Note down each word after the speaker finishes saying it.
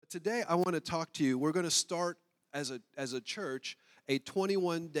today I want to talk to you. We're going to start as a church a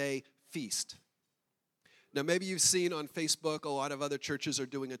 21-day feast. Now, maybe you've seen on Facebook, a lot of other churches are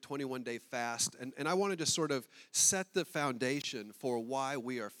doing a 21-day fast, and I wanted to sort of set the foundation for why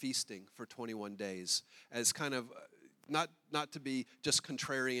we are feasting for 21 days as kind of not to be just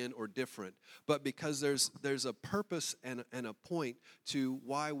contrarian or different, but because there's a purpose and a point to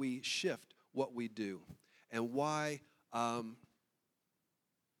why we shift what we do and why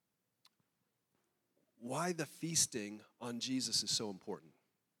the feasting on Jesus is so important.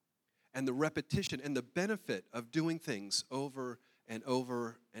 And the repetition and the benefit of doing things over and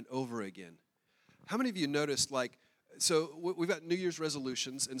over and over again. How many of you noticed, so we've got New Year's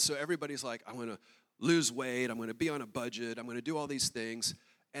resolutions, and so everybody's like, I'm going to lose weight, I'm going to be on a budget, I'm going to do all these things.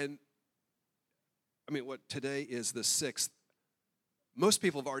 And, today is the 6th. Most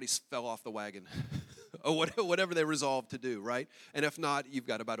people have already fell off the wagon, or whatever they resolved to do, right? And if not, you've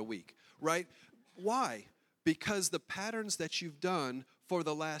got about a week, right? Why? Because the patterns that you've done for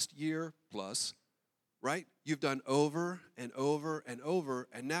the last year plus, right? You've done over and over and over,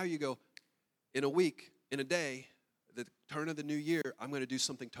 and now you go, in a week, in a day, the turn of the new year, I'm going to do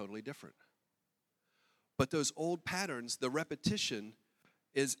something totally different. But those old patterns, the repetition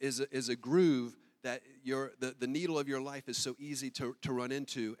is a groove that the needle of your life is so easy to run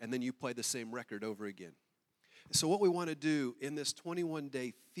into, and then you play the same record over again. So what we want to do in this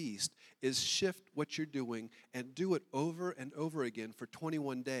 21-day feast is shift what you're doing and do it over and over again for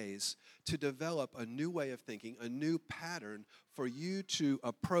 21 days to develop a new way of thinking, a new pattern for you to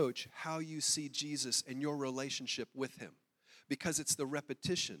approach how you see Jesus and your relationship with him. Because it's the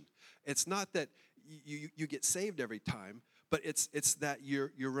repetition. It's not that you get saved every time, but it's that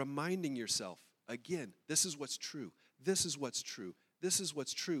you're reminding yourself, again, this is what's true. This is what's true. This is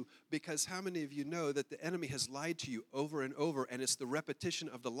what's true, because how many of you know that the enemy has lied to you over and over, and it's the repetition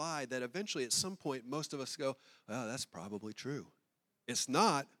of the lie that eventually at some point most of us go, oh, that's probably true. It's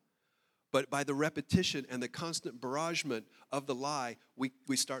not, but by the repetition and the constant barragement of the lie,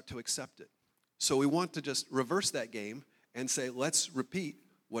 we start to accept it. So we want to just reverse that game and say, let's repeat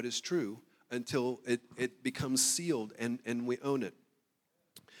what is true until it becomes sealed and we own it.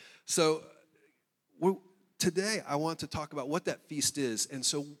 So today, I want to talk about what that feast is. And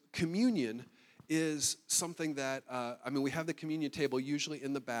so communion is something that, we have the communion table usually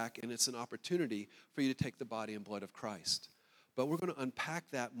in the back, and it's an opportunity for you to take the body and blood of Christ. But we're going to unpack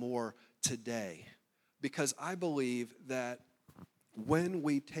that more today, because I believe that when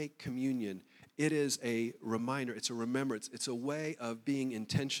we take communion, it is a reminder, it's a remembrance, it's a way of being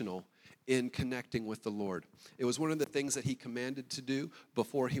intentional in connecting with the Lord. It was one of the things that he commanded to do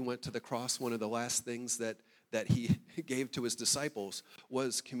before he went to the cross. One of the last things that he gave to his disciples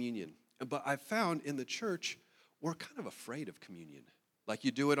was communion. But I found in the church, we're kind of afraid of communion. Like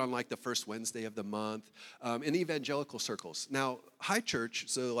you do it on the first Wednesday of the month in evangelical circles. Now, high church,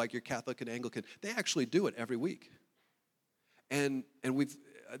 so like your Catholic and Anglican, they actually do it every week. And we've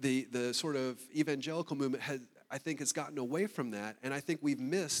the sort of evangelical movement has gotten away from that, and I think we've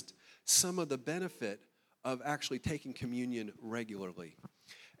missed some of the benefit of actually taking communion regularly.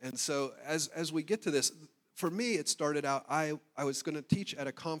 And so as we get to this, for me, it started out, I was going to teach at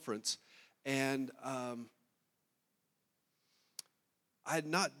a conference, and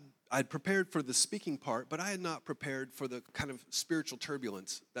I'd prepared for the speaking part, but I had not prepared for the kind of spiritual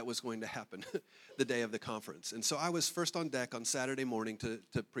turbulence that was going to happen the day of the conference. And so I was first on deck on Saturday morning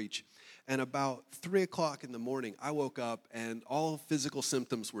to preach. And about 3 o'clock in the morning, I woke up and all physical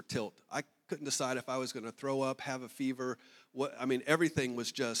symptoms were tilt. I couldn't decide if I was going to throw up, have a fever. Everything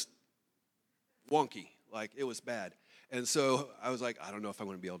was just wonky. It was bad. And so I was like, I don't know if I'm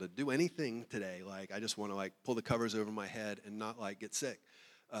going to be able to do anything today. I just want to pull the covers over my head and not get sick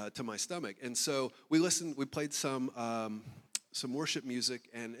to my stomach. And so we played some worship music,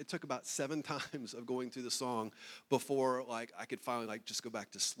 and it took about 7 times of going through the song before I could finally just go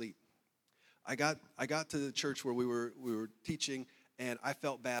back to sleep. I got to the church where we were teaching, and I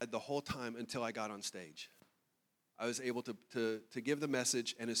felt bad the whole time until I got on stage. I was able to give the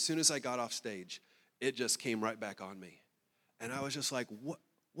message, and as soon as I got off stage, it just came right back on me. And I was just like,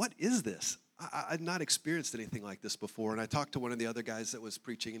 what is this? I'd not experienced anything like this before. And I talked to one of the other guys that was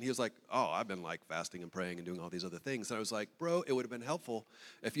preaching, and he was like, oh, I've been fasting and praying and doing all these other things. And I was like, bro, it would have been helpful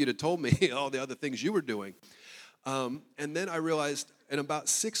if you'd have told me all the other things you were doing. And then I realized in about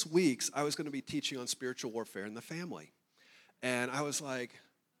 6 weeks, I was going to be teaching on spiritual warfare in the family. And I was like,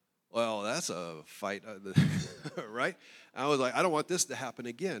 well, that's a fight, right? And I was like, I don't want this to happen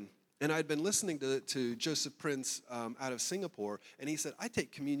again. And I'd been listening to Joseph Prince out of Singapore, and he said, I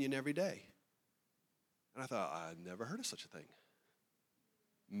take communion every day. And I thought, I'd never heard of such a thing.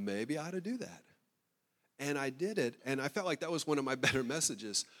 maybe I ought to do that. And I did it, and I felt like that was one of my better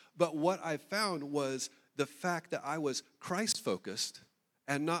messages. But what I found was the fact that I was Christ-focused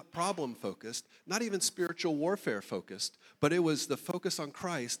and not problem-focused, not even spiritual warfare-focused, but it was the focus on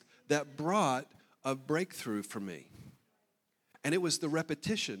Christ that brought a breakthrough for me. And it was the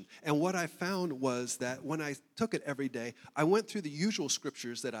repetition. And what I found was that when I took it every day, I went through the usual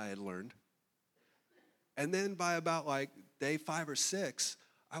scriptures that I had learned. And then by about like day 5 or 6,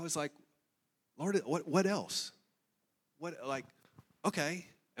 I was like, Lord, what else? Okay,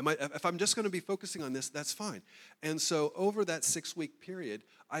 if I'm just going to be focusing on this, that's fine. And so over that 6-week period,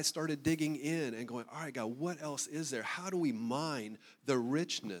 I started digging in and going, all right, God, what else is there? How do we mine the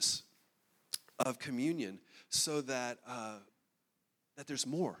richness of communion so that there's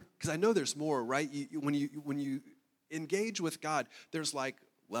more? Because I know there's more, right? When you engage with God, there's like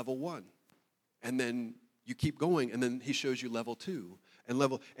level 1, and then you keep going, and then he shows you level 2 and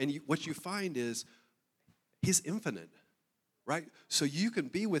what you find is he's infinite, right? So you can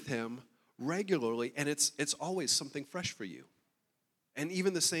be with him regularly, and it's always something fresh for you. And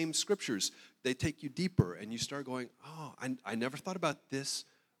even the same scriptures, they take you deeper, and you start going, oh, I never thought about this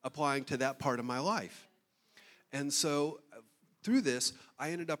applying to that part of my life. And so through this,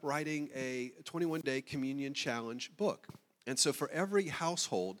 I ended up writing a 21-day communion challenge book. And so for every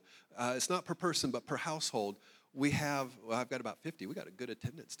household, it's not per person, but per household, I've got about 50. We got a good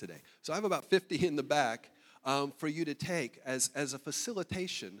attendance today. So I have about 50 in the back for you to take as a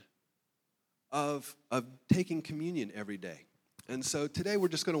facilitation of taking communion every day. And so today we're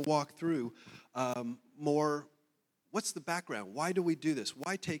just going to walk through more, what's the background? Why do we do this?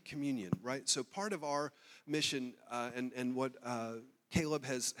 Why take communion, right? So part of our mission and what Caleb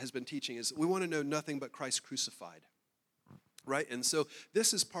has been teaching is we want to know nothing but Christ crucified, right? And so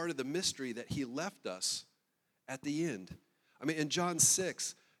this is part of the mystery that he left us at the end. I mean, in John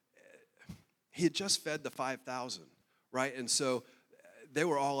 6, he had just fed the 5,000, right? And so they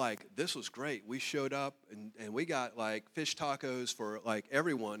were all like, this was great. We showed up, and we got, like, fish tacos for, like,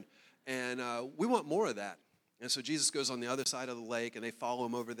 everyone, and we want more of that. And so Jesus goes on the other side of the lake, and they follow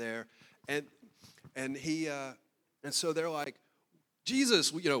him over there, and so they're like,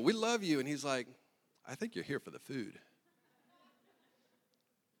 Jesus, we love you. And he's like, I think you're here for the food.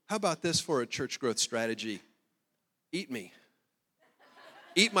 How about this for a church growth strategy? Eat me.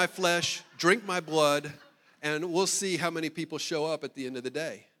 Eat my flesh, drink my blood, and we'll see how many people show up at the end of the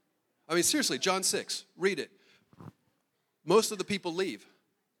day. I mean, seriously, John 6, read it. Most of the people leave.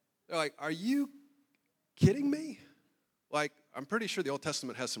 They're like, are you kidding me? Like, I'm pretty sure the Old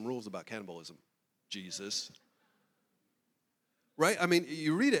Testament has some rules about cannibalism. Jesus. Right? I mean,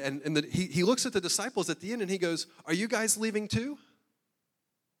 you read it, and he looks at the disciples at the end, and he goes, are you guys leaving too?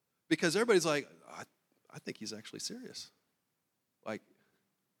 Because everybody's like, I think he's actually serious. Like,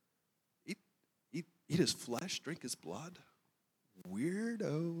 eat his flesh, drink his blood?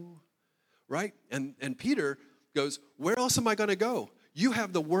 Weirdo. Right? And Peter goes, where else am I going to go? You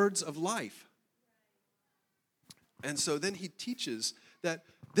have the words of life. And so then he teaches that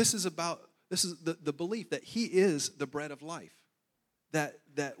this is the belief that he is the bread of life. That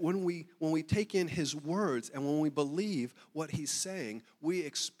when we take in his words and when we believe what he's saying, we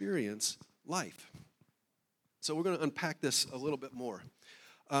experience life. So we're going to unpack this a little bit more.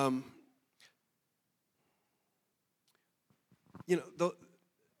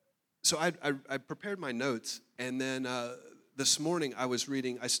 So I prepared my notes, and then this morning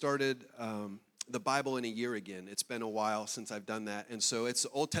I started the Bible in a year again. It's been a while since I've done that, and so it's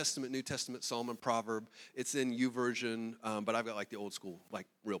Old Testament, New Testament, Psalm, and Proverb. It's in YouVersion, but I've got like the old school, like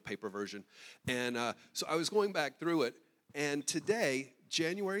real paper version. And so I was going back through it, and today,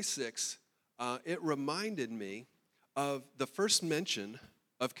 January 6th, it reminded me of the first mention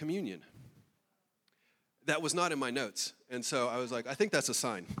of communion. That was not in my notes, and so I was like, I think that's a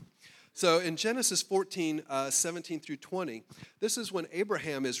sign. So in Genesis 14, 17 through 20, this is when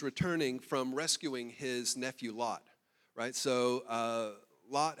Abraham is returning from rescuing his nephew Lot, right? So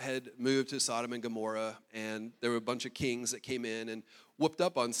Lot had moved to Sodom and Gomorrah, and there were a bunch of kings that came in and whooped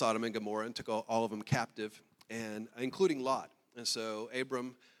up on Sodom and Gomorrah and took all of them captive, and including Lot. And so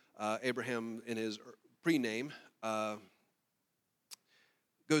Abraham, in his pre-name,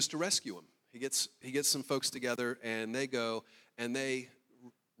 goes to rescue him. He gets some folks together, and they go, and they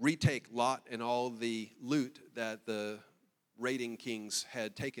retake Lot and all the loot that the raiding kings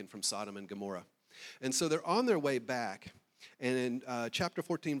had taken from Sodom and Gomorrah. And so they're on their way back, and in chapter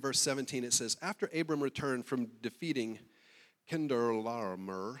 14, verse 17, it says, after Abram returned from defeating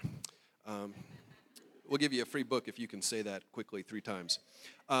Kedorlaomer, We'll give you a free book if you can say that quickly 3 times.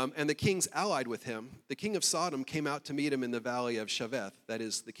 And the kings allied with him. The king of Sodom came out to meet him in the valley of Shaveth, that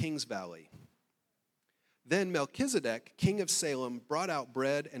is the king's valley. Then Melchizedek, king of Salem, brought out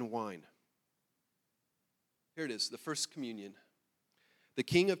bread and wine. Here it is, the first communion. The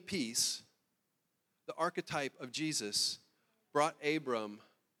king of peace, the archetype of Jesus, brought Abram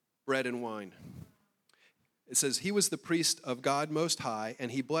bread and wine. It says, he was the priest of God Most High,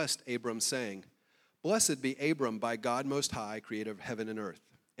 and he blessed Abram, saying, Blessed be Abram by God Most High, creator of heaven and earth.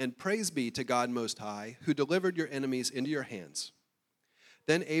 And praise be to God Most High, who delivered your enemies into your hands.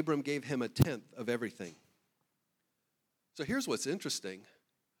 Then Abram gave him 1/10 of everything. So here's what's interesting.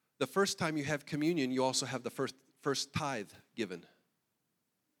 The first time you have communion, you also have the first tithe given.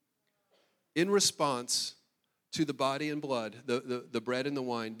 In response to the body and blood, the bread and the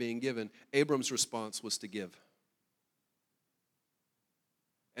wine being given, Abram's response was to give.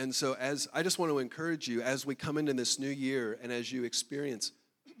 And so I just want to encourage you, as we come into this new year and as you experience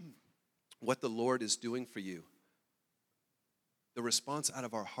what the Lord is doing for you, the response out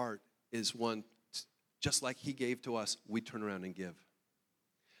of our heart is one, just like he gave to us, we turn around and give.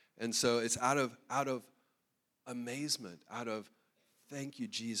 And so it's out of amazement, out of thank you,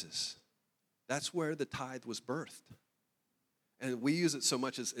 Jesus. That's where the tithe was birthed. And we use it so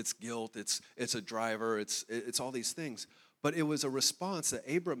much as it's guilt, it's a driver, it's all these things. But it was a response that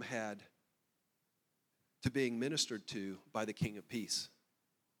Abram had to being ministered to by the King of Peace.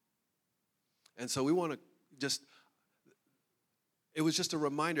 And so we want to it was just a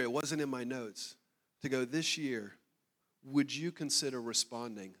reminder, it wasn't in my notes, to go this year, would you consider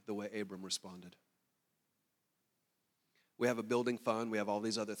responding the way Abram responded? We have a building fund, we have all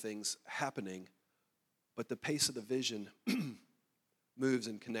these other things happening, but the pace of the vision moves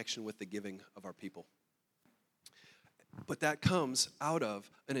in connection with the giving of our people. But that comes out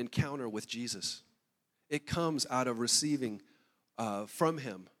of an encounter with Jesus. It comes out of receiving from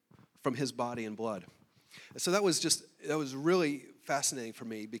him, from his body and blood. And so that was really fascinating for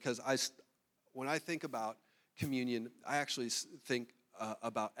me, because when I think about communion, I actually think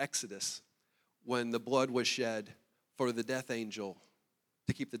about Exodus, when the blood was shed for the death angel,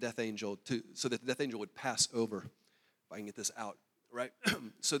 to keep the death angel, so that the death angel would pass over. If I can get this out, right?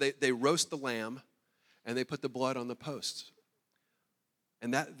 So they roast the lamb, and they put the blood on the posts.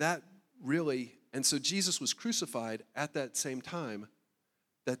 And that really, and so Jesus was crucified at that same time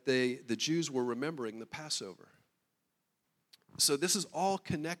that the Jews were remembering the Passover. So this is all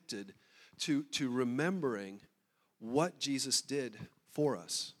connected to remembering what Jesus did for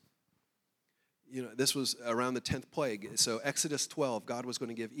us. You know, this was around the 10th plague. So Exodus 12, God was going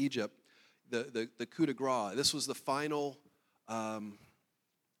to give Egypt the coup de grace. This was the final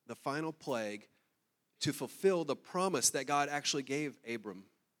plague to fulfill the promise that God actually gave Abram.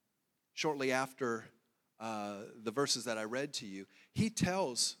 Shortly after the verses that I read to you, he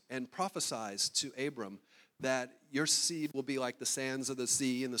tells and prophesies to Abram that your seed will be like the sands of the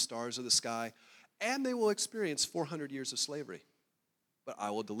sea and the stars of the sky, and they will experience 400 years of slavery, but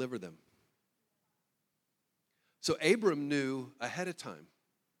I will deliver them. So Abram knew ahead of time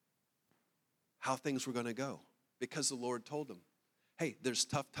how things were going to go, because the Lord told him, hey, there's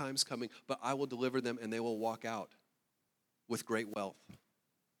tough times coming, but I will deliver them, and they will walk out with great wealth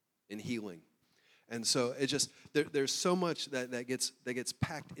and healing. And so it just, there's so much that gets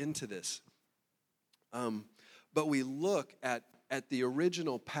packed into this. But we look at the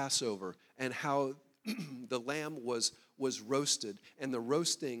original Passover and how the lamb was roasted, and the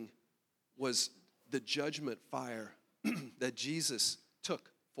roasting was the judgment fire that Jesus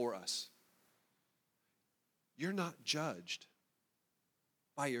took for us. You're not judged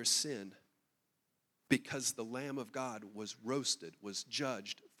by your sin, because the Lamb of God was roasted, was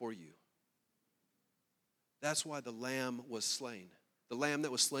judged for you. That's why the Lamb was slain. The Lamb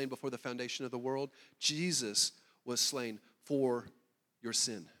that was slain before the foundation of the world, Jesus was slain for your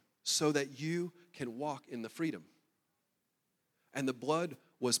sin, so that you can walk in the freedom. And the blood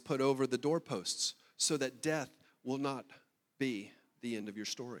was put over the doorposts, so that death will not be the end of your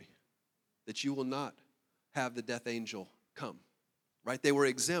story, that you will not have the death angel come. Right? They were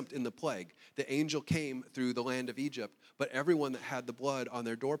exempt in the plague. The angel came through the land of Egypt, but everyone that had the blood on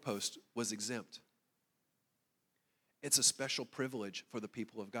their doorpost was exempt. It's a special privilege for the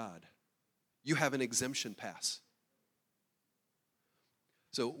people of God. You have an exemption pass.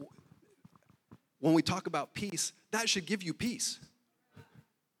 So when we talk about peace, that should give you peace.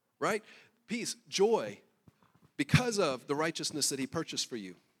 Right? Peace, joy, because of the righteousness that he purchased for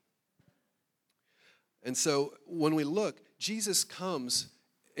you. And so when we look, Jesus comes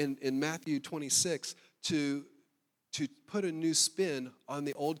in Matthew 26 to put a new spin on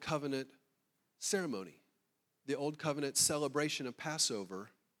the old covenant ceremony. the Old Covenant celebration of Passover,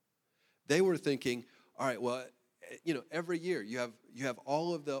 they were thinking, all right, well, every year you have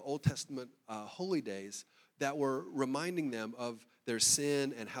all of the Old Testament holy days that were reminding them of their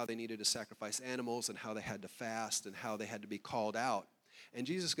sin and how they needed to sacrifice animals and how they had to fast and how they had to be called out. And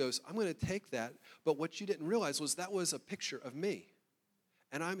Jesus goes, I'm going to take that, but what you didn't realize was that was a picture of me.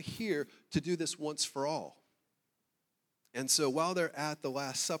 And I'm here to do this once for all. And so while they're at the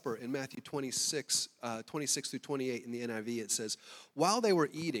Last Supper in Matthew 26 through 28 in the NIV, it says, while they were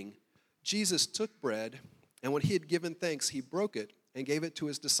eating, Jesus took bread, and when he had given thanks, he broke it and gave it to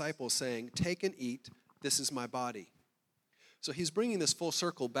his disciples, saying, take and eat, this is my body. So he's bringing this full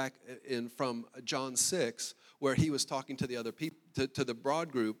circle back in from John 6, where he was talking to the other people, to the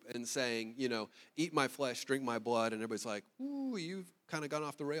broad group, and saying, eat my flesh, drink my blood. And everybody's like, ooh, you've kind of gone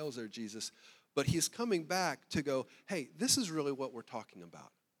off the rails there, Jesus. But he's coming back to go, hey, this is really what we're talking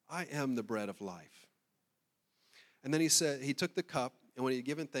about. I am the bread of life. And then he said, he took the cup, and when he had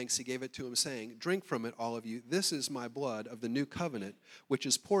given thanks, he gave it to him, saying, drink from it, all of you. This is my blood of the new covenant, which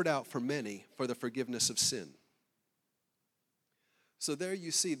is poured out for many for the forgiveness of sin. So there you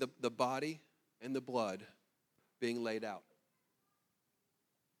see the body and the blood being laid out.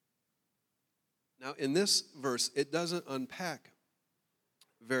 Now, in this verse, it doesn't unpack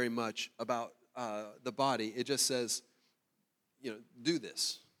very much about the body. It just says, do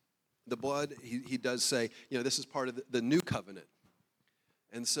this. The blood, he does say, this is part of the new covenant.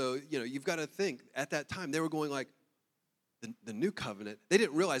 And so, you've got to think, at that time, they were going like, the new covenant. They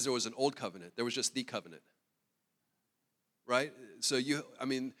didn't realize there was an old covenant. There was just the covenant. Right? So I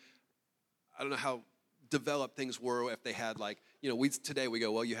don't know how developed things were if they had today we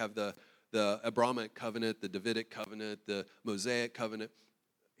go, well, you have the Abrahamic covenant, the Davidic covenant, the Mosaic covenant.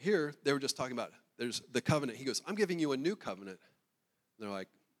 Here, they were just talking about, there's the covenant. He goes, I'm giving you a new covenant. And they're like,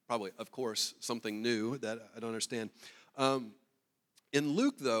 probably, of course, something new that I don't understand. In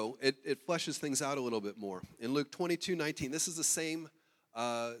Luke, though, it fleshes things out a little bit more. In Luke 22:19, this is the same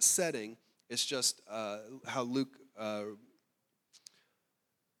setting. It's just how Luke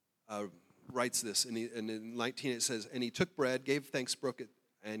writes this. And in 19 it says, and he took bread, gave thanks, broke it,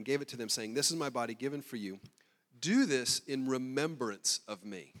 and gave it to them, saying, this is my body given for you. Do this in remembrance of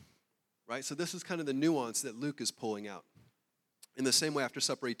me. Right? So this is kind of the nuance that Luke is pulling out. In the same way, after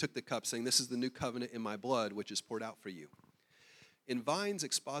supper, he took the cup, saying, this is the new covenant in my blood, which is poured out for you. In Vine's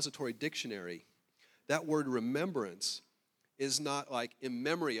expository dictionary, that word remembrance is not like in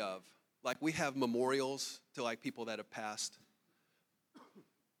memory of, like we have memorials to like people that have passed.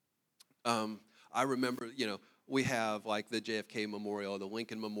 I remember, we have like the JFK Memorial, the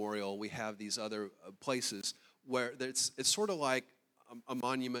Lincoln Memorial. We have these other places where it's sort of like a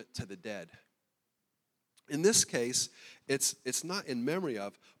monument to the dead. In this case, it's not in memory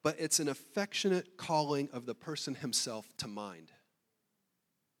of, but it's an affectionate calling of the person himself to mind.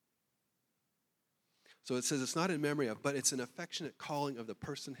 So it says it's not in memory of, but it's an affectionate calling of the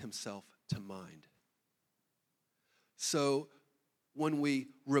person himself to mind. So when we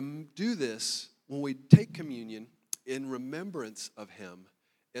do this, when we take communion in remembrance of him,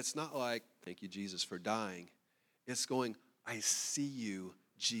 it's not like, thank you, Jesus, for dying. It's going, I see you,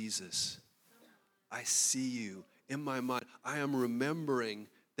 Jesus. I see you in my mind. I am remembering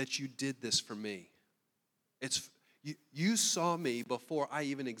that you did this for me. You saw me before I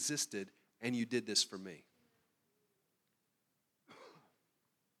even existed, and you did this for me.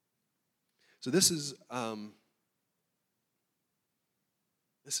 So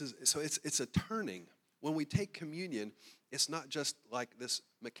it's a turning. When we take communion, it's not just like this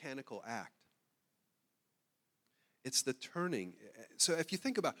mechanical act. It's the turning. So if you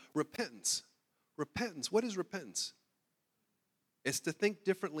think about repentance, what is repentance? It's to think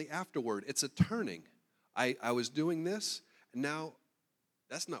differently afterward. It's a turning. I was doing this, and now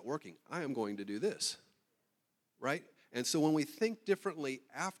that's not working. I am going to do this, right? And so when we think differently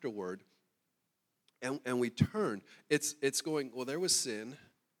afterward, and we turn, it's going, well, there was sin.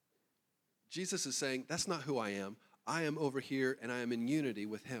 Jesus is saying, that's not who I am. I am over here, and I am in unity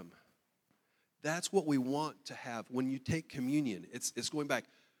with him. That's what we want to have when you take communion. It's going back,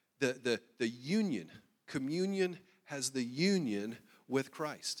 the union. Communion has the union with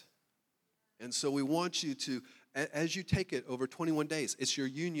Christ. And so we want you to, as you take it over 21 days, it's your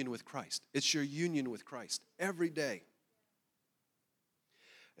union with Christ. It's your union with Christ every day.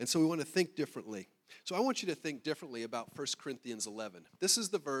 And so we want to think differently. So I want you to think differently about 1 Corinthians 11. This is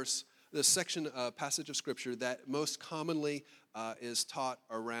the section, passage of Scripture that most commonly is taught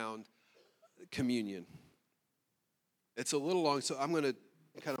around communion. It's a little long, so I'm going to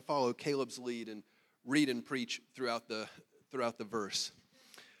kind of follow Caleb's lead and read and preach throughout the verse.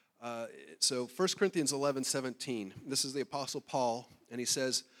 So 1 Corinthians 11:17, this is the Apostle Paul, and he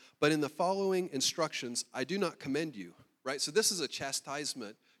says, "But in the following instructions, I do not commend you." Right? So this is a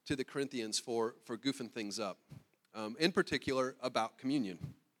chastisement to the Corinthians for goofing things up, in particular about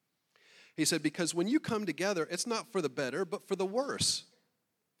communion. He said, "Because when you come together, it's not for the better, but for the worse.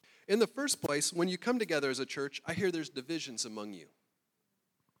 In the first place, when you come together as a church, I hear there's divisions among you."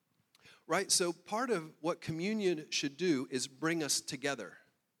 Right? So part of what communion should do is bring us together.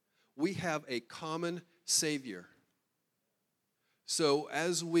 We have a common Savior. So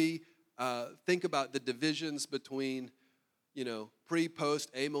as we think about the divisions between, pre,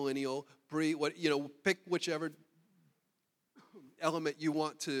 post, amillennial, pick whichever element you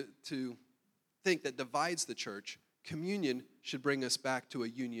want to think that divides the church, communion should bring us back to a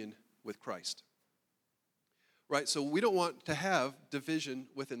union with Christ. Right? So we don't want to have division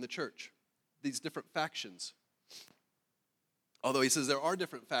within the church, these different factions. Although he says there are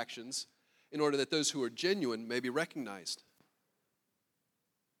different factions in order that those who are genuine may be recognized.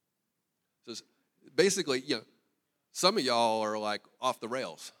 So basically, some of y'all are like off the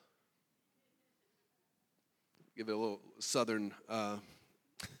rails. Give it a little southern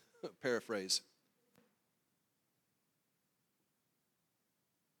paraphrase.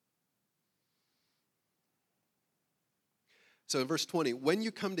 So in verse 20, "When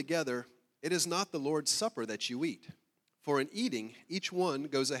you come together, it is not the Lord's supper that you eat. For in eating, each one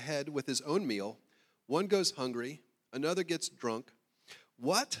goes ahead with his own meal. One goes hungry, another gets drunk.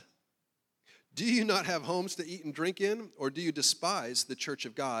 What? Do you not have homes to eat and drink in? Or do you despise the church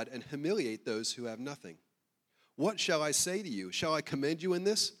of God and humiliate those who have nothing? What shall I say to you? Shall I commend you in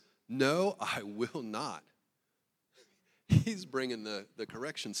this? No, I will not." He's bringing the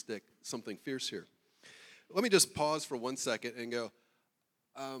correction stick, something fierce here. Let me just pause for 1 second and go,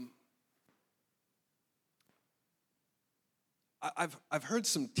 I've heard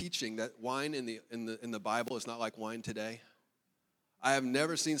some teaching that wine in the Bible is not like wine today. I have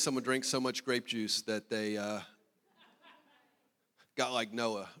never seen someone drink so much grape juice that they got like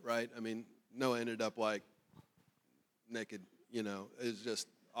Noah, right? I mean, Noah ended up like naked, it was just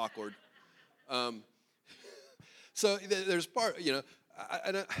awkward. So there's part,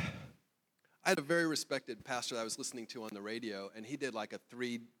 I had a very respected pastor that I was listening to on the radio, and he did like a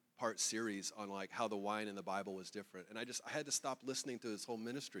 3-part series on like how the wine in the Bible was different. And I had to stop listening to his whole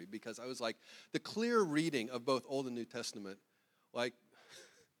ministry because I was like, the clear reading of both Old and New Testament, like,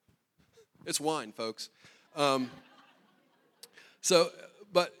 it's wine, folks. So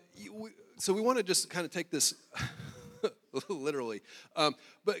we want to just kind of take this literally,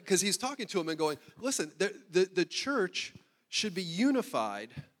 but because he's talking to him and going, listen, the church should be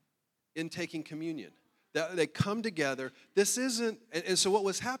unified in taking communion. That they come together. This isn't, and so what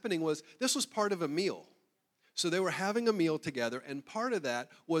was happening was this was part of a meal. So they were having a meal together, and part of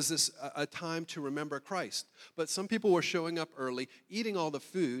that was a time to remember Christ. But some people were showing up early, eating all the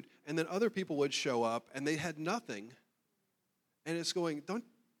food, and then other people would show up, and they had nothing. And it's going,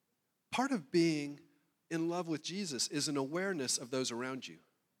 part of being in love with Jesus is an awareness of those around you.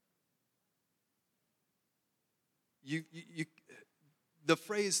 The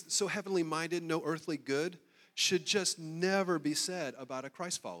phrase, so heavenly minded, no earthly good, should just never be said about a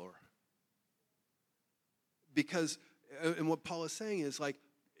Christ follower. Because, and what Paul is saying is like,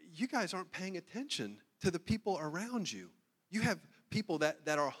 you guys aren't paying attention to the people around you. You have people that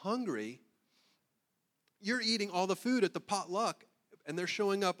are hungry. You're eating all the food at the potluck, and they're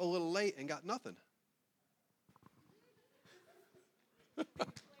showing up a little late and got nothing.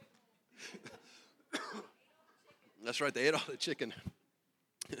 That's right, they ate all the chicken.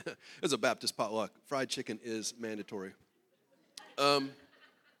 It was a Baptist potluck. Fried chicken is mandatory. But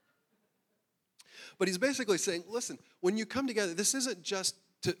he's basically saying, listen, when you come together, this isn't just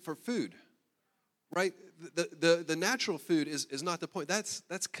for food, right? The natural food is not the point.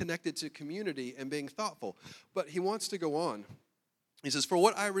 That's connected to community and being thoughtful. But he wants to go on. He says,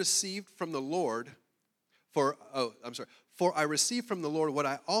 for I received from the Lord what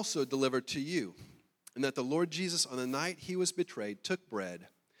I also delivered to you, and that the Lord Jesus, on the night he was betrayed, took bread.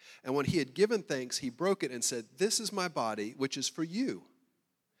 And when he had given thanks, he broke it and said, "This is my body, which is for you.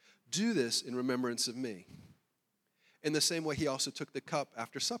 Do this in remembrance of me." In the same way, he also took the cup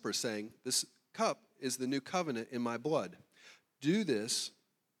after supper, saying, "This cup is the new covenant in my blood. Do this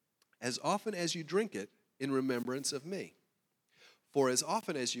as often as you drink it in remembrance of me. For as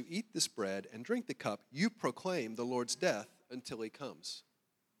often as you eat this bread and drink the cup, you proclaim the Lord's death until he comes."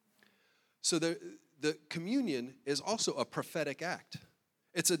 So the communion is also a prophetic act.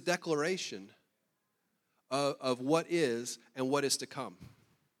 It's a declaration of what is and what is to come.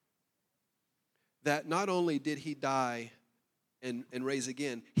 That not only did he die and raise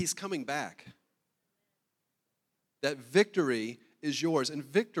again, he's coming back. That victory is yours, and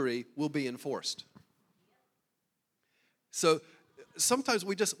victory will be enforced. So sometimes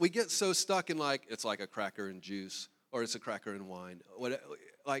we get so stuck in like, it's like a cracker and juice, or it's a cracker and wine.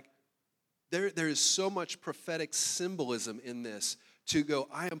 There is so much prophetic symbolism in this to go,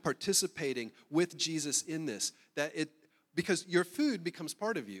 I am participating with Jesus in this, because your food becomes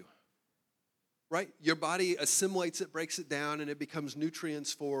part of you, right? Your body assimilates it, breaks it down, and it becomes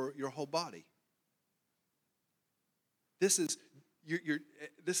nutrients for your whole body. This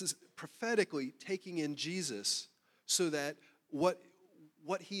is prophetically taking in Jesus so that what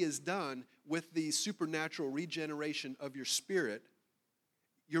he has done with the supernatural regeneration of your spirit,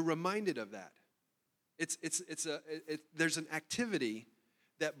 you're reminded of that. There's an activity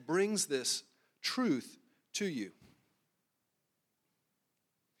that brings this truth to you.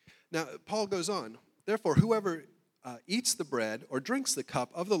 Now, Paul goes on, therefore, whoever eats the bread or drinks the cup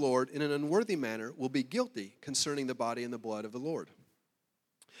of the Lord in an unworthy manner will be guilty concerning the body and the blood of the Lord.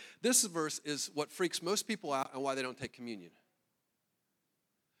 This verse is what freaks most people out and why they don't take communion.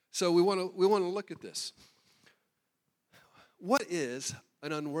 So we want to look at this. What is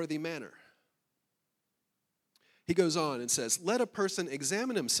an unworthy manner? He goes on and says, let a person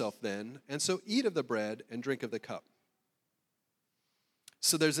examine himself then, and so eat of the bread and drink of the cup.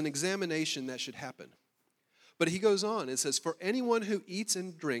 So there's an examination that should happen. But he goes on and says, for anyone who eats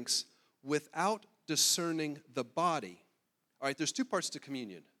and drinks without discerning the body. All right, there's two parts to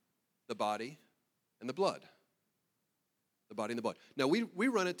communion, the body and the blood. The body and the blood. Now, we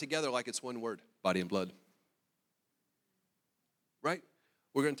run it together like it's one word, body and blood. Right?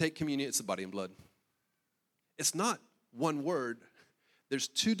 We're going to take communion, it's the body and blood. It's not one word. There's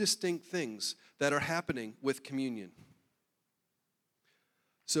two distinct things that are happening with communion.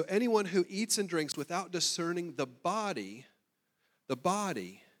 So anyone who eats and drinks without discerning the body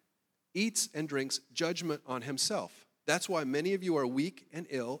eats and drinks judgment on himself. That's why many of you are weak and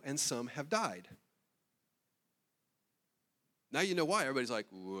ill, and some have died. Now you know why. Everybody's like,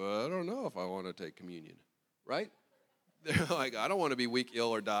 well, I don't know if I want to take communion, right? They're like, I don't want to be weak, ill,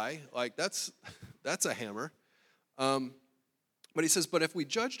 or die. Like, that's a hammer. But he says, but if we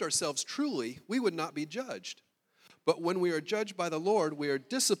judged ourselves truly, we would not be judged. But when we are judged by the Lord, we are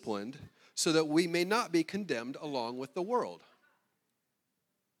disciplined so that we may not be condemned along with the world.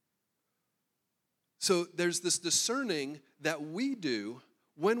 So there's this discerning that we do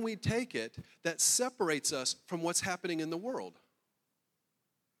when we take it that separates us from what's happening in the world.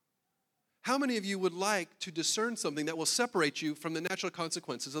 How many of you would like to discern something that will separate you from the natural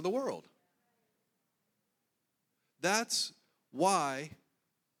consequences of the world? That's why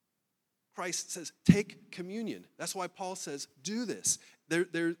Christ says, take communion. That's why Paul says, do this.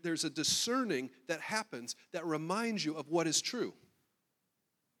 There's a discerning that happens that reminds you of what is true.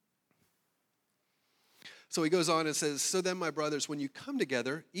 So he goes on and says, so then, my brothers, when you come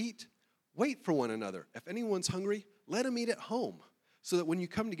together, wait for one another. If anyone's hungry, let him eat at home, so that when you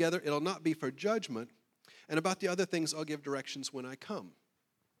come together, it'll not be for judgment. And about the other things, I'll give directions when I come.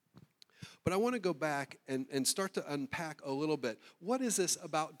 But I want to go back and start to unpack a little bit. What is this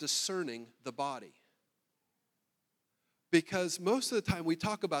about discerning the body? Because most of the time we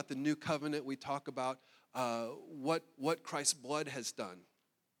talk about the new covenant, we talk about what Christ's blood has done.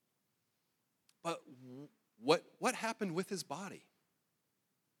 But what happened with his body?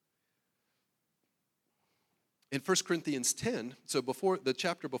 In 1 Corinthians 10, so before the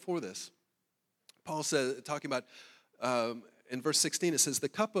chapter before this, Paul says, talking about in verse 16, it says, the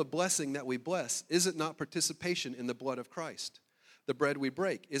cup of blessing that we bless, is it not participation in the blood of Christ? The bread we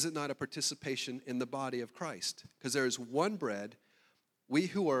break, is it not a participation in the body of Christ? Because there is one bread, we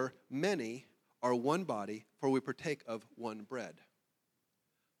who are many are one body, for we partake of one bread.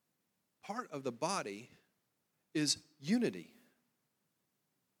 Part of the body is unity.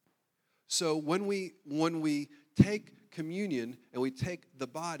 So when we take communion and we take the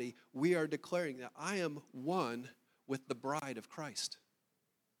body, we are declaring that I am one with the bride of Christ.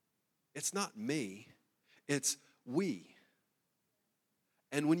 It's not me, it's we.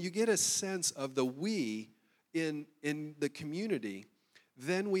 And when you get a sense of the we in the community,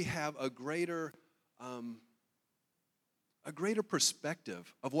 then we have a greater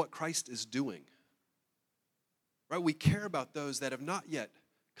perspective of what Christ is doing. Right? We care about those that have not yet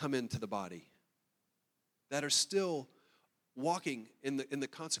come into the body, that are still walking in the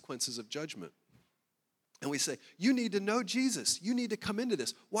consequences of judgment. And we say, you need to know Jesus. You need to come into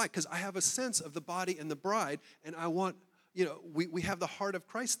this. Why? Because I have a sense of the body and the bride, and I want, we have the heart of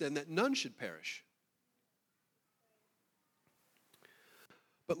Christ then, that none should perish.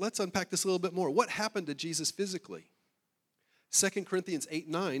 But let's unpack this a little bit more. What happened to Jesus physically? 2 Corinthians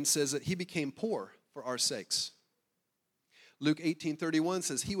 8:9 says that he became poor for our sakes. Luke 18:31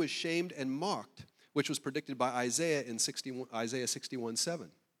 says he was shamed and mocked, which was predicted by Isaiah in Isaiah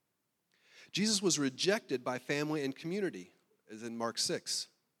 61:7. Jesus was rejected by family and community, as in Mark 6.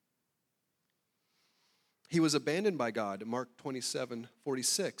 He was abandoned by God, Mark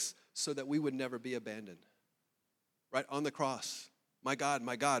 27:46, so that we would never be abandoned. Right on the cross, my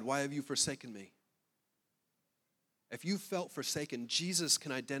God, why have you forsaken me? If you felt forsaken, Jesus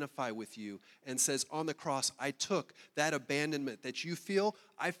can identify with you and says, on the cross, I took that abandonment that you feel,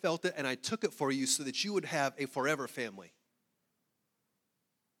 I felt it, and I took it for you so that you would have a forever family.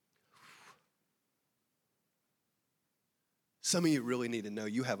 Some of you really need to know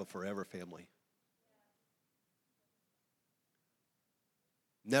you have a forever family.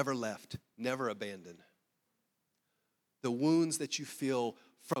 Never left, never abandoned. The wounds that you feel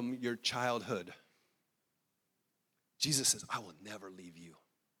from your childhood, Jesus says, I will never leave you.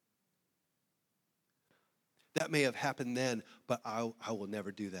 That may have happened then, but I will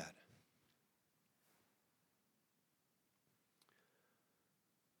never do that.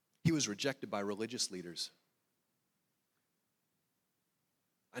 He was rejected by religious leaders.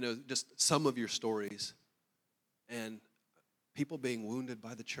 I know just some of your stories and people being wounded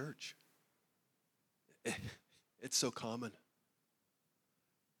by the church. It's so common.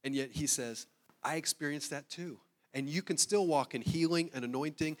 And yet he says, I experienced that too. And you can still walk in healing and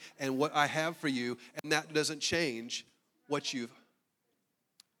anointing and what I have for you, and that doesn't change what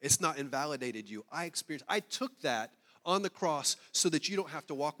it's not invalidated you. I took that on the cross so that you don't have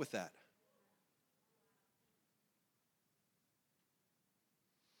to walk with that.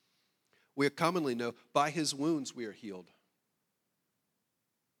 We commonly know by his wounds we are healed.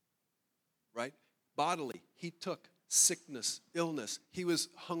 Right? Bodily, he took sickness, illness. He was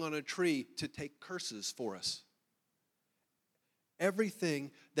hung on a tree to take curses for us.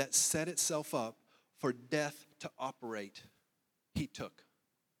 Everything that set itself up for death to operate, he took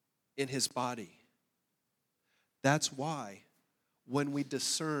in his body. That's why when we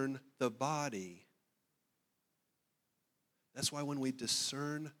discern the body,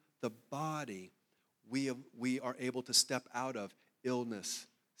 we are able to step out of illness,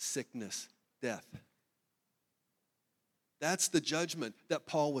 sickness, death. That's the judgment that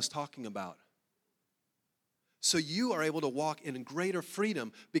Paul was talking about. So you are able to walk in greater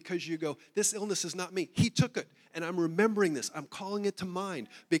freedom because you go, this illness is not me. He took it, and I'm remembering this. I'm calling it to mind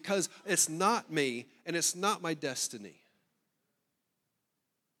because it's not me, and it's not my destiny.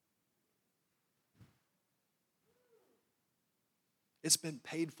 It's been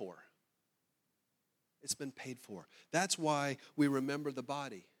paid for. It's been paid for. That's why we remember the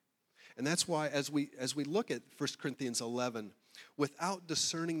body. And that's why as we look at 1 Corinthians 11, without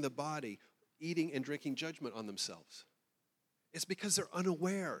discerning the body, eating and drinking judgment on themselves. It's because they're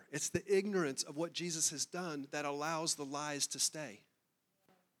unaware. It's the ignorance of what Jesus has done that allows the lies to stay.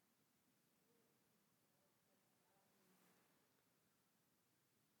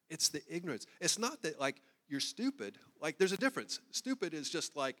 It's the ignorance. It's not that like you're stupid. Like there's a difference. Stupid is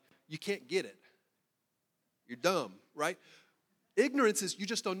just like you can't get it. You're dumb, right? Ignorance is you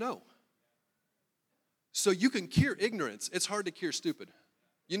just don't know. So you can cure ignorance. It's hard to cure stupid.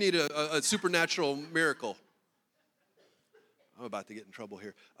 You need a supernatural miracle. I'm about to get in trouble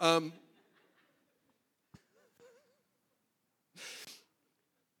here.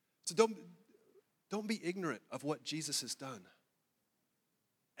 So don't be ignorant of what Jesus has done.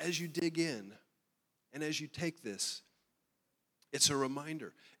 As you dig in and as you take this, it's a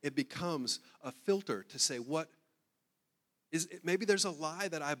reminder. It becomes a filter to say maybe there's a lie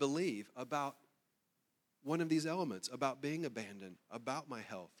that I believe about one of these elements, about being abandoned, about my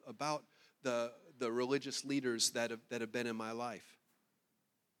health, about the religious leaders that have been in my life.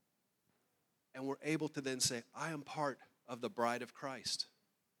 And we're able to then say, I am part of the bride of Christ.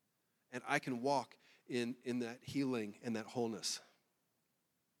 And I can walk in that healing and that wholeness.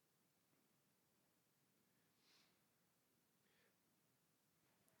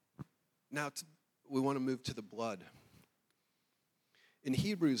 Now, we want to move to the blood. In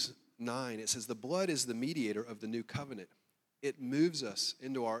Hebrews 9, it says, the blood is the mediator of the new covenant. It moves us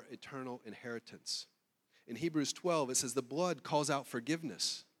into our eternal inheritance. In Hebrews 12, it says, the blood calls out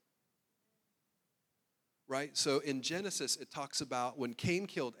forgiveness. Right? So in Genesis, it talks about when Cain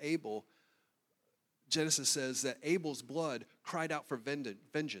killed Abel, Genesis says that Abel's blood cried out for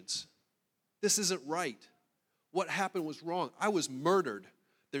vengeance. This isn't right. What happened was wrong. I was murdered.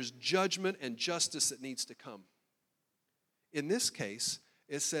 There's judgment and justice that needs to come. In this case,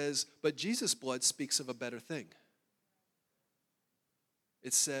 it says, but Jesus' blood speaks of a better thing.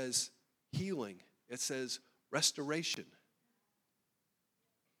 It says healing. It says restoration.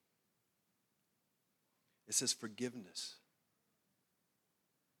 It says forgiveness.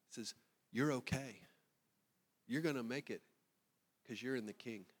 It says you're okay. You're going to make it because you're in the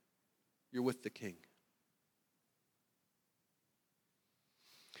King. You're with the King.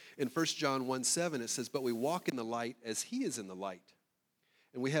 In 1 John 1:7, it says, but we walk in the light as he is in the light.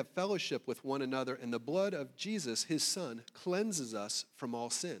 And we have fellowship with one another, and the blood of Jesus, his son, cleanses us from all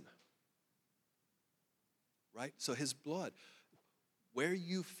sin. Right? So his blood, where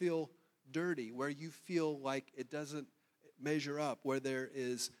you feel dirty, where you feel like it doesn't measure up, where there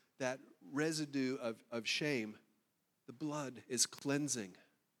is that residue of shame, the blood is cleansing.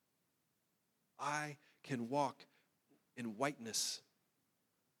 I can walk in whiteness.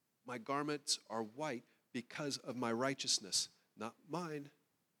 My garments are white because of my righteousness. Not mine,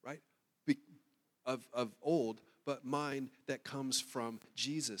 right? Of old, but mine that comes from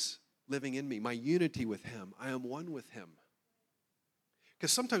Jesus living in me. My unity with him. I am one with him.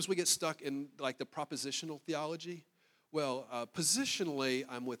 Because sometimes we get stuck in like the propositional theology. Well, positionally,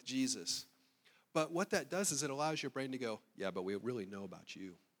 I'm with Jesus. But what that does is it allows your brain to go, yeah, but we really know about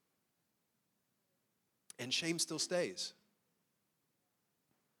you. And shame still stays.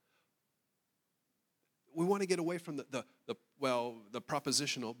 We want to get away from the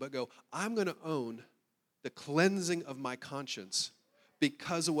propositional, but go, I'm going to own the cleansing of my conscience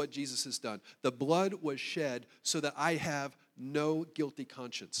because of what Jesus has done. The blood was shed so that I have no guilty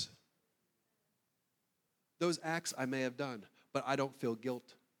conscience. Those acts I may have done, but I don't feel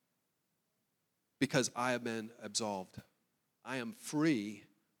guilt because I have been absolved. I am free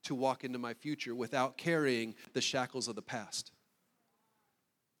to walk into my future without carrying the shackles of the past.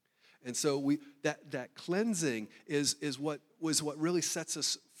 And so that cleansing is what really sets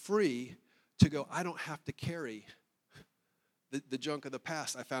us free to go, I don't have to carry the junk of the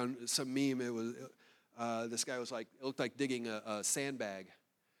past. I found some meme. It was this guy was like, it looked like digging a sandbag.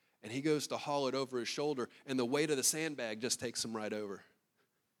 And he goes to haul it over his shoulder, and the weight of the sandbag just takes him right over.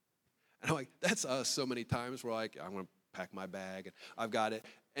 And I'm like, that's us so many times. We're like, I'm going to pack my bag, and I've got it.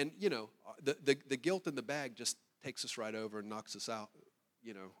 And, you know, the guilt in the bag just takes us right over and knocks us out,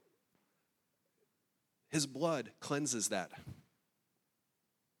 you know. His blood cleanses that.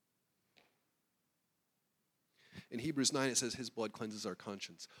 In Hebrews 9, it says his blood cleanses our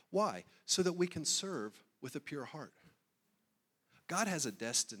conscience. Why? So that we can serve with a pure heart. God has a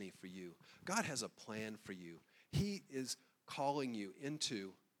destiny for you. God has a plan for you. He is calling you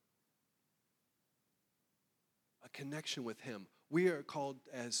into a connection with him. We are called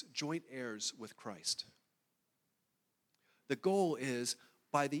as joint heirs with Christ. The goal is,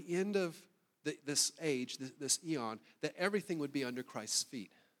 by the end of this age, this eon, that everything would be under Christ's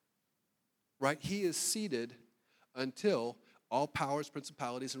feet. Right? He is seated until all powers,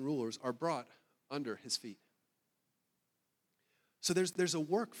 principalities, and rulers are brought under his feet. So there's a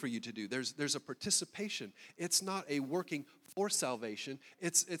work for you to do. There's a participation. It's not a working for salvation.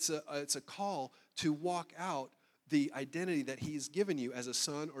 It's a call to walk out the identity that he's given you as a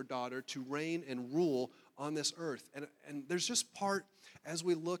son or daughter to reign and rule on this earth. And there's just part as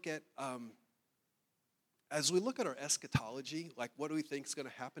we look at our eschatology, like what do we think is going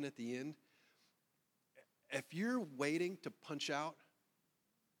to happen at the end? If you're waiting to punch out,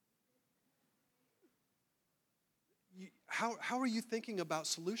 how are you thinking about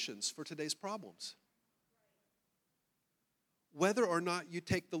solutions for today's problems? Whether or not you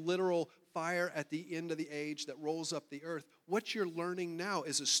take the literal fire at the end of the age that rolls up the earth, what you're learning now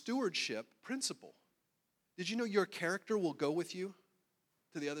is a stewardship principle. Did you know your character will go with you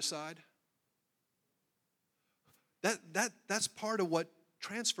to the other side? That's part of what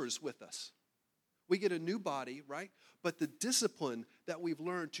transfers with us. We get a new body, right? But the discipline that we've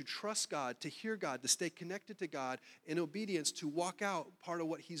learned to trust God, to hear God, to stay connected to God in obedience, to walk out part of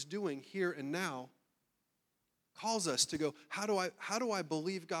what he's doing here and now, calls us to go, how do I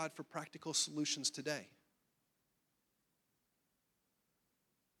believe God for practical solutions today?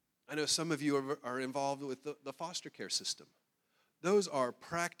 I know some of you are involved with the foster care system. Those are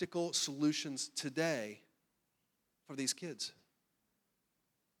practical solutions today for these kids.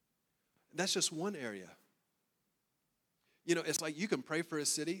 That's just one area. You know, it's like you can pray for a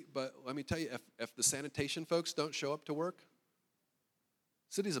city, but let me tell you, if the sanitation folks don't show up to work,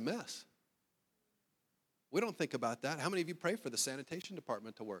 the city's a mess. We don't think about that. How many of you pray for the sanitation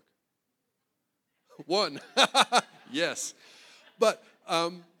department to work? One. Yes. But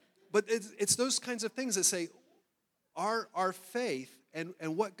it's those kinds of things that say our faith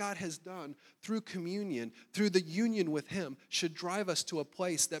and what God has done through communion, through the union with him, should drive us to a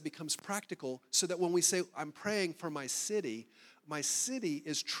place that becomes practical so that when we say, I'm praying for my city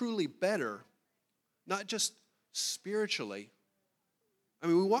is truly better, not just spiritually. I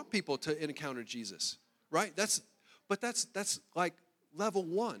mean, we want people to encounter Jesus. right? But that's like level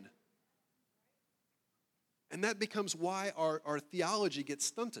one. And that becomes why our theology gets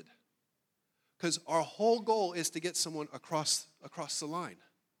stunted. Because our whole goal is to get someone across the line.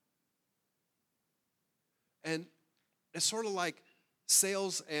 And it's sort of like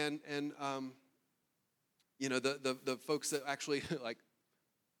sales and the folks that actually like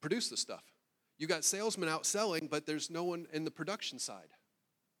produce the stuff. You got salesmen out selling, but there's no one in the production side.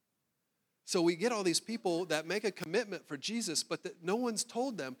 So we get all these people that make a commitment for Jesus, but that no one's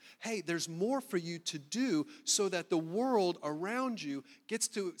told them, hey, there's more for you to do so that the world around you gets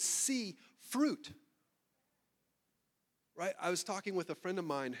to see fruit. Right? I was talking with a friend of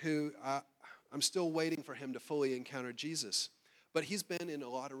mine who I'm still waiting for him to fully encounter Jesus, but he's been in a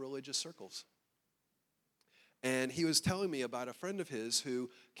lot of religious circles. And he was telling me about a friend of his who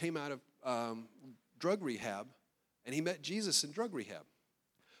came out of drug rehab, and he met Jesus in drug rehab.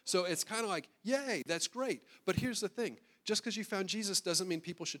 So it's kind of like, yay, that's great. But here's the thing. Just because you found Jesus doesn't mean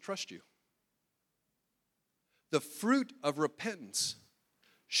people should trust you. The fruit of repentance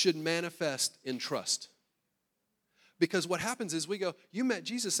should manifest in trust. Because what happens is we go, you met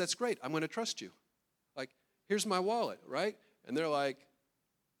Jesus, that's great. I'm going to trust you. Like, here's my wallet, right? And they're like,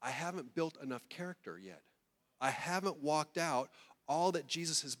 I haven't built enough character yet. I haven't walked out all that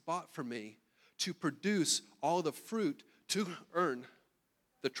Jesus has bought for me to produce all the fruit to earn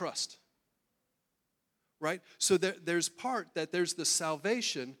the trust, right? So there's the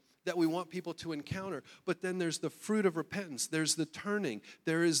salvation that we want people to encounter, but then there's the fruit of repentance. There's the turning.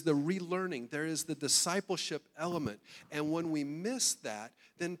 There is the relearning. There is the discipleship element. And when we miss that,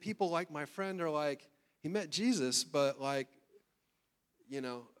 then people like my friend are like, he met Jesus, but like,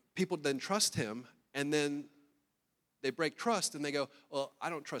 people then trust him, and then they break trust, and they go, well, I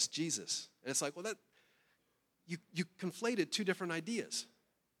don't trust Jesus. And it's like, well, that you conflated two different ideas.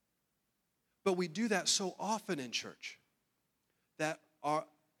 But we do that so often in church that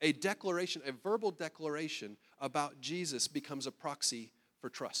a verbal declaration about Jesus becomes a proxy for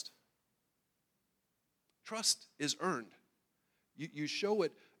trust. Trust is earned. You show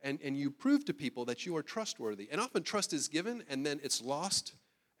it and you prove to people that you are trustworthy. And often trust is given and then it's lost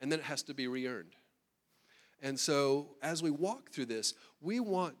and then it has to be re-earned. And so as we walk through this, we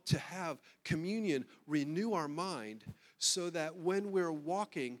want to have communion renew our mind so that when we're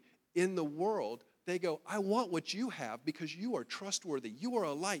walking in the world, they go, I want what you have because you are trustworthy. You are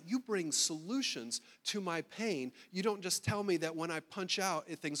a light. You bring solutions to my pain. You don't just tell me that when I punch out,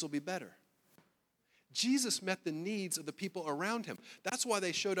 things will be better. Jesus met the needs of the people around him. That's why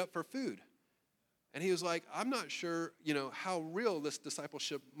they showed up for food. And he was like, I'm not sure, how real this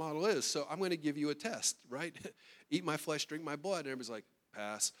discipleship model is, so I'm going to give you a test, right? Eat my flesh, drink my blood. And everybody's like,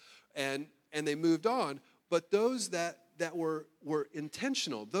 pass. And they moved on. But those that were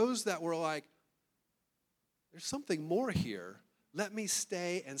intentional, those that were like, there's something more here. Let me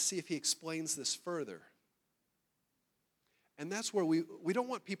stay and see if he explains this further. And that's where we don't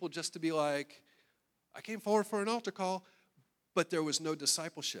want people just to be like, I came forward for an altar call, but there was no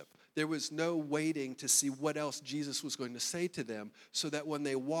discipleship. There was no waiting to see what else Jesus was going to say to them so that when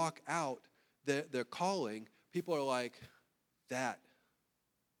they walk out their calling, people are like, that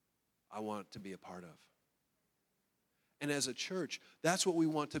I want to be a part of. And as a church, that's what we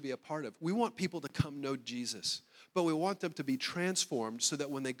want to be a part of. We want people to come know Jesus, but we want them to be transformed so that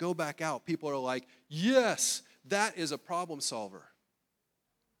when they go back out, people are like, yes, that is a problem solver.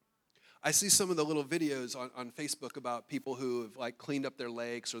 I see some of the little videos on Facebook about people who have like cleaned up their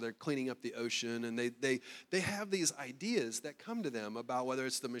lakes or they're cleaning up the ocean, and they have these ideas that come to them about whether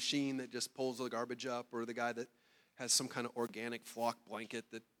it's the machine that just pulls the garbage up or the guy that has some kind of organic flock blanket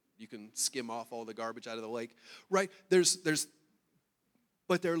that you can skim off all the garbage out of the lake, right?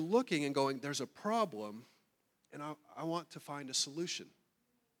 But they're looking and going, there's a problem, and I want to find a solution.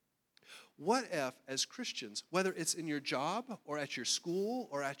 What if, as Christians, whether it's in your job or at your school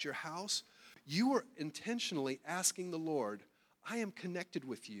or at your house, you are intentionally asking the Lord, I am connected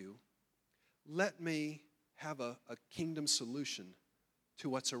with you. Let me have a kingdom solution to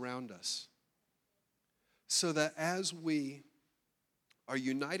what's around us. So that as we are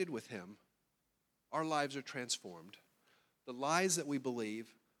united with him, our lives are transformed. The lies that we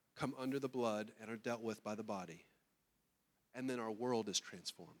believe come under the blood and are dealt with by the body. And then our world is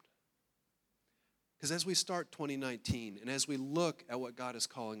transformed. Because as we start 2019 and as we look at what God is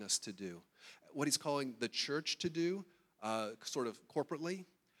calling us to do, what he's calling the church to do, sort of corporately,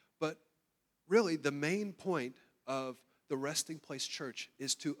 but really the main point of the Resting Place Church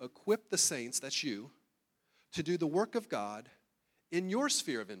is to equip the saints, that's you, to do the work of God in your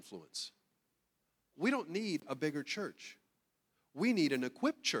sphere of influence. We don't need a bigger church. We need an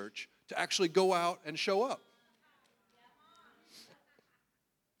equipped church to actually go out and show up.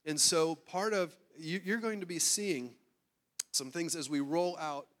 And so part of, you're going to be seeing some things as we roll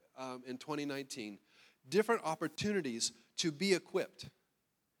out in 2019, different opportunities to be equipped,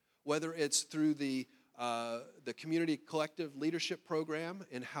 whether it's through the Community Collective Leadership Program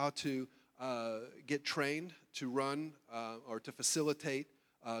and how to get trained to run or to facilitate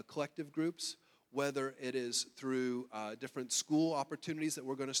collective groups, whether it is through different school opportunities that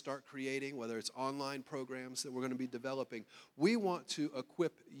we're going to start creating, whether it's online programs that we're going to be developing. We want to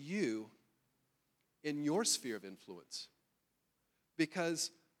equip you in your sphere of influence,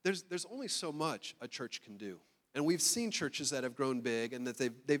 because there's only so much a church can do. And we've seen churches that have grown big and that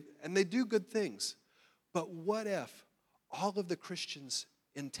they do good things. But what if all of the Christians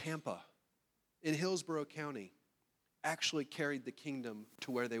in Tampa, in Hillsborough County, actually carried the kingdom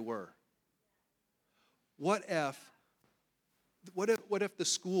to where they were? What if the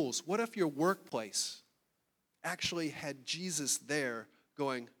schools, what if your workplace actually had Jesus there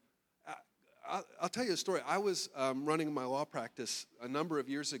going? I'll tell you a story. I was running my law practice a number of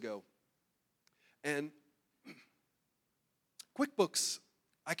years ago, and QuickBooks,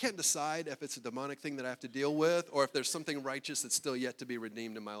 I can't decide if it's a demonic thing that I have to deal with or if there's something righteous that's still yet to be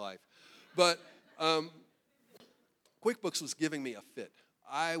redeemed in my life. But QuickBooks was giving me a fit.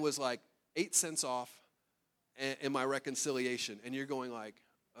 I was like 8 cents off in my reconciliation, and you're going like,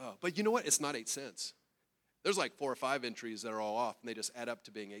 oh. But you know what? It's not 8 cents. There's like 4 or 5 entries that are all off, and they just add up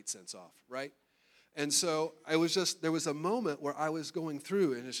to being 8 cents off, right? And so there was a moment where I was going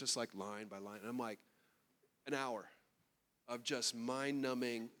through, and it's just like line by line, and I'm like, an hour of just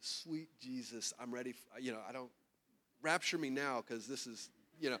mind-numbing, sweet Jesus, I'm ready, I don't, rapture me now, because this is,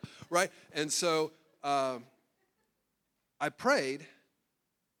 right? And so I prayed,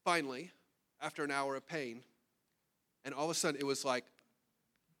 finally, after an hour of pain, and all of a sudden it was like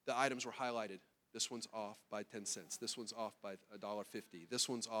the items were highlighted. This one's off by 10 cents. This one's off by $1.50. This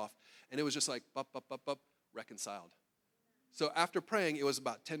one's off. And it was just like, reconciled. So after praying, it was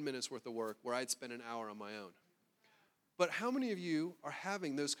about 10 minutes worth of work where I'd spent an hour on my own. But how many of you are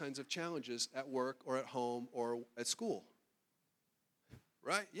having those kinds of challenges at work or at home or at school?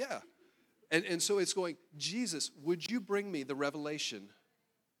 Right? Yeah. And so it's going, Jesus, would you bring me the revelation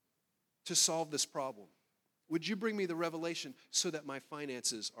to solve this problem? Would you bring me the revelation so that my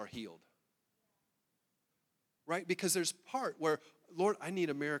finances are healed? Right? Because there's part where, Lord, I need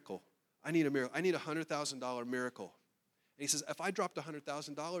a miracle. I need a miracle. I need a $100,000 miracle. And he says, if I dropped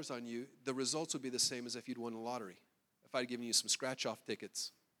 $100,000 on you, the results would be the same as if you'd won the lottery. If I'd given you some scratch-off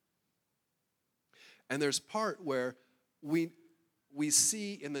tickets. And there's part where we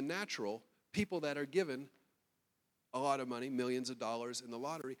see in the natural people that are given a lot of money, millions of dollars in the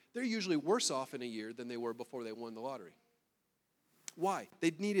lottery, they're usually worse off in a year than they were before they won the lottery. Why?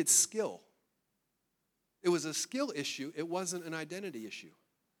 They needed skill. It was a skill issue. It wasn't an identity issue.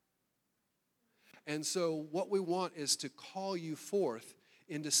 And so what we want is to call you forth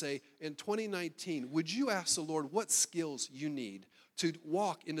and to say, in 2019, would you ask the Lord what skills you need to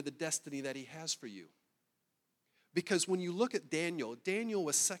walk into the destiny that he has for you? Because when you look at Daniel, Daniel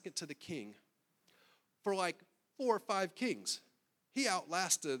was second to the king for like 4 or 5 kings. He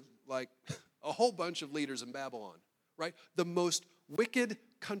outlasted like a whole bunch of leaders in Babylon, right? The most wicked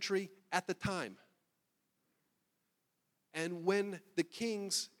country at the time. And when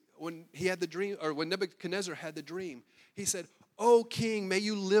he had the dream, or when Nebuchadnezzar had the dream, he said, "Oh, king, may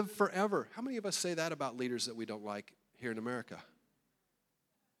you live forever." How many of us say that about leaders that we don't like here in America?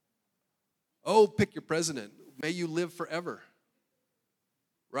 Oh, pick your president. May you live forever.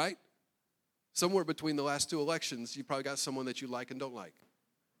 Right? Somewhere between the last 2 elections, you probably got someone that you like and don't like.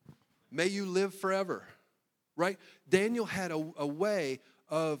 May you live forever. Right? Daniel had a way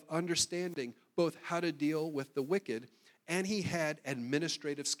of understanding both how to deal with the wicked, and he had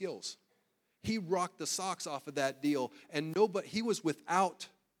administrative skills. He rocked the socks off of that deal, and he was without,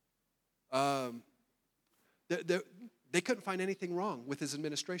 they couldn't find anything wrong with his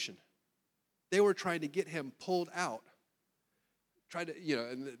administration. They were trying to get him pulled out,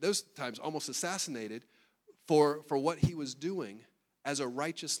 and those times almost assassinated for what he was doing as a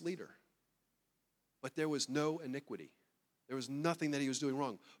righteous leader. But there was no iniquity. There was nothing that he was doing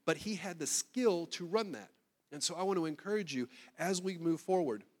wrong. But he had the skill to run that. And so I want to encourage you, as we move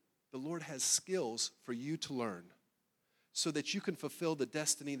forward, the Lord has skills for you to learn so that you can fulfill the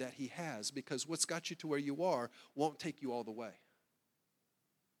destiny that he has, because what's got you to where you are won't take you all the way.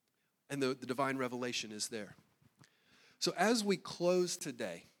 And the divine revelation is there. So as we close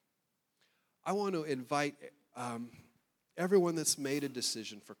today, I want to invite everyone that's made a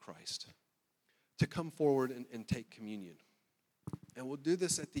decision for Christ to come forward and take communion. And we'll do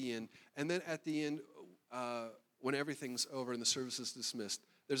this at the end. And then at the end, when everything's over and the service is dismissed,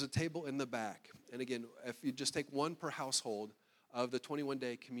 there's a table in the back. And again, if you just take one per household of the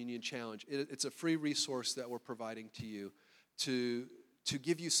 21-day communion challenge, it's a free resource that we're providing to you to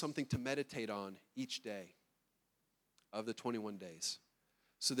give you something to meditate on each day of the 21 days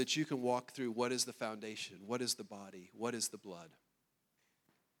so that you can walk through what is the foundation, what is the body, what is the blood.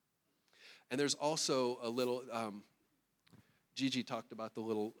 And there's also a little, Gigi talked about the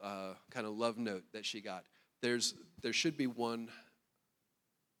little kind of love note that she got. There should be one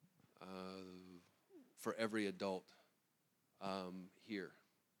for every adult here,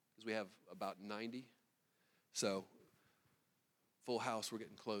 because we have about 90. So full house, we're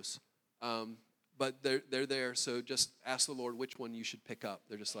getting close. But they're there, so just ask the Lord which one you should pick up.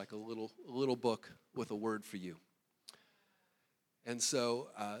 They're just like a little book with a word for you. And so,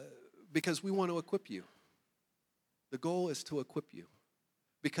 because we want to equip you. The goal is to equip you.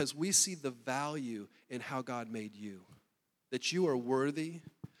 Because we see the value in how God made you. That you are worthy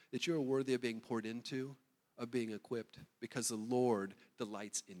of being poured into, of being equipped, because the Lord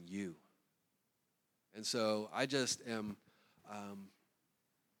delights in you. And so I just am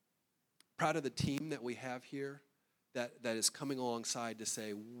proud of the team that we have here that is coming alongside to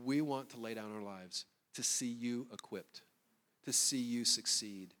say, we want to lay down our lives to see you equipped, to see you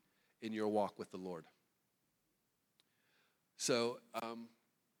succeed in your walk with the Lord. So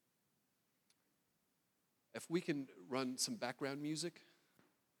if we can run some background music,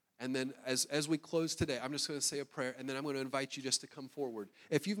 and then as we close today, I'm just going to say a prayer, and then I'm going to invite you just to come forward.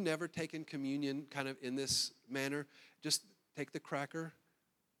 If you've never taken communion kind of in this manner, just take the cracker,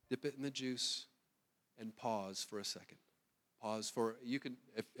 dip it in the juice, and pause for a second. If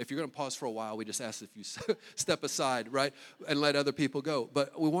you're going to pause for a while, we just ask if you step aside, right, and let other people go.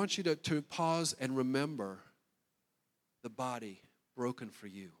 But we want you to pause and remember the body broken for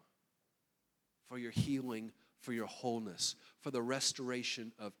you, for your healing, for your wholeness, for the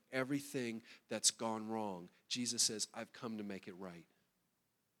restoration of everything that's gone wrong. Jesus says, I've come to make it right.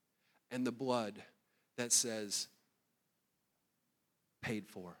 And the blood that says, paid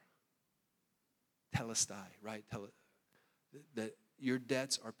for. Telestai, right? That your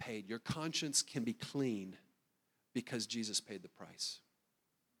debts are paid. Your conscience can be clean because Jesus paid the price.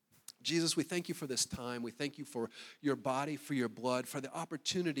 Jesus, we thank you for this time. We thank you for your body, for your blood, for the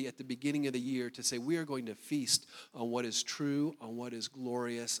opportunity at the beginning of the year to say we are going to feast on what is true, on what is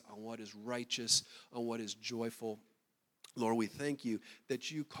glorious, on what is righteous, on what is joyful. Lord, we thank you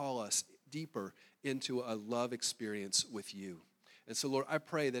that you call us deeper into a love experience with you. And so, Lord, I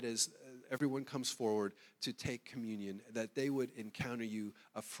pray that as everyone comes forward to take communion, that they would encounter you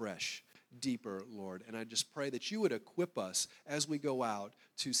afresh, deeper, Lord. And I just pray that you would equip us as we go out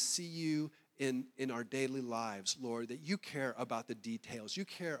to see you in our daily lives, Lord, that you care about the details. You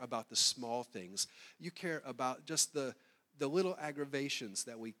care about the small things. You care about just the little aggravations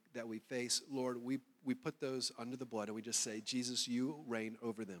that we face. Lord, we put those under the blood and we just say, Jesus, you reign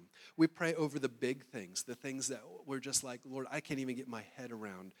over them. We pray over the big things, the things that we're just like, Lord, I can't even get my head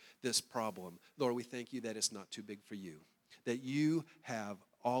around this problem. Lord, we thank you that it's not too big for you, that you have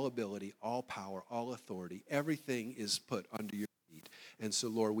all ability, all power, all authority. Everything is put under your feet. And so,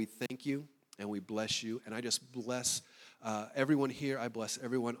 Lord, we thank you and we bless you. And I just bless everyone here. I bless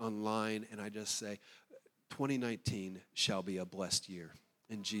everyone online. And I just say, 2019 shall be a blessed year.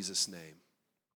 In Jesus' name.